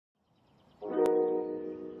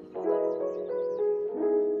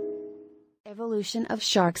evolution of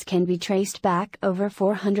sharks can be traced back over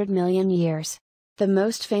 400 million years. The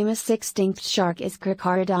most famous extinct shark is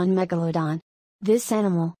Carcharodon Megalodon. This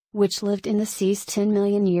animal, which lived in the seas 10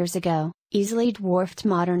 million years ago, easily dwarfed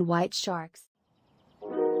modern white sharks.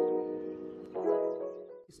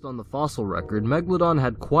 Based on the fossil record, Megalodon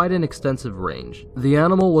had quite an extensive range. The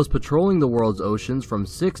animal was patrolling the world's oceans from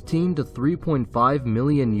 16 to 3.5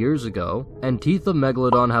 million years ago, and teeth of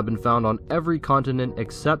Megalodon have been found on every continent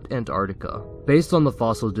except Antarctica. Based on the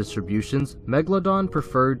fossil distributions, Megalodon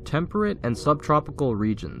preferred temperate and subtropical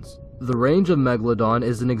regions. The range of Megalodon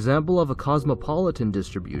is an example of a cosmopolitan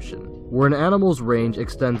distribution, where an animal's range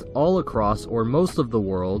extends all across or most of the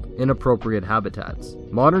world in appropriate habitats.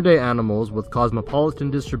 Modern-day animals with cosmopolitan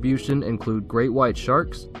distribution include great white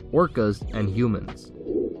sharks, orcas, and humans.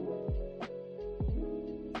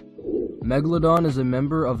 Megalodon is a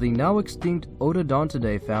member of the now extinct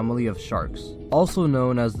Odontidae family of sharks, also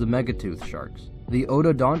known as the megatooth sharks. The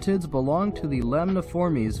odontids belong to the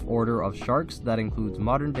Lamniformes order of sharks that includes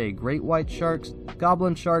modern-day great white sharks,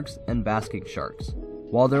 goblin sharks, and basking sharks.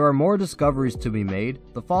 While there are more discoveries to be made,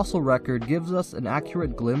 the fossil record gives us an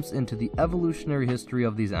accurate glimpse into the evolutionary history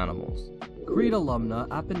of these animals. Cretolumna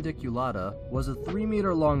appendiculata was a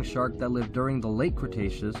 3-meter-long shark that lived during the late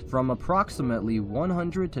Cretaceous from approximately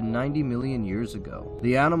 100 to 90 million years ago.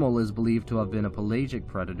 The animal is believed to have been a pelagic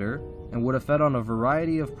predator and would have fed on a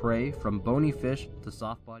variety of prey from bony fish to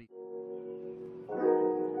soft-bodied.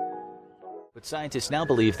 But scientists now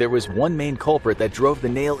believe there was one main culprit that drove the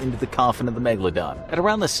nail into the coffin of the Megalodon. At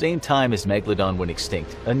around the same time as Megalodon went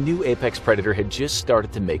extinct, a new apex predator had just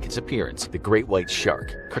started to make its appearance, the great white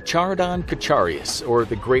shark. Carcharodon carcharius, or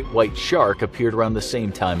the great white shark, appeared around the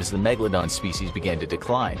same time as the Megalodon species began to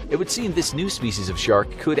decline. It would seem this new species of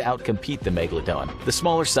shark could outcompete the Megalodon. The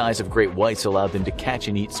smaller size of great whites allowed them to catch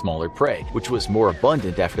and eat smaller prey, which was more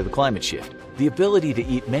abundant after the climate shift. The ability to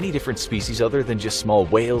eat many different species other than just small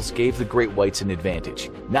whales gave the great whites an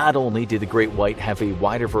advantage. Not only did the great white have a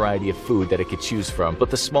wider variety of food that it could choose from,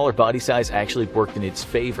 but the smaller body size actually worked in its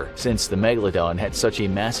favor. Since the Megalodon had such a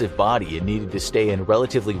massive body, it needed to stay in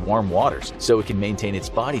relatively warm waters so it can maintain its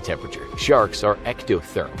body temperature. Sharks are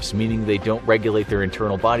ectotherms, meaning they don't regulate their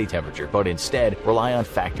internal body temperature, but instead rely on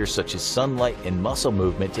factors such as sunlight and muscle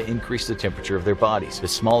movement to increase the temperature of their bodies. The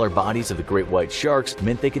smaller bodies of the great white sharks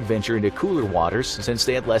meant they could venture into cooler waters since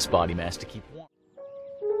they had less body mass to keep warm.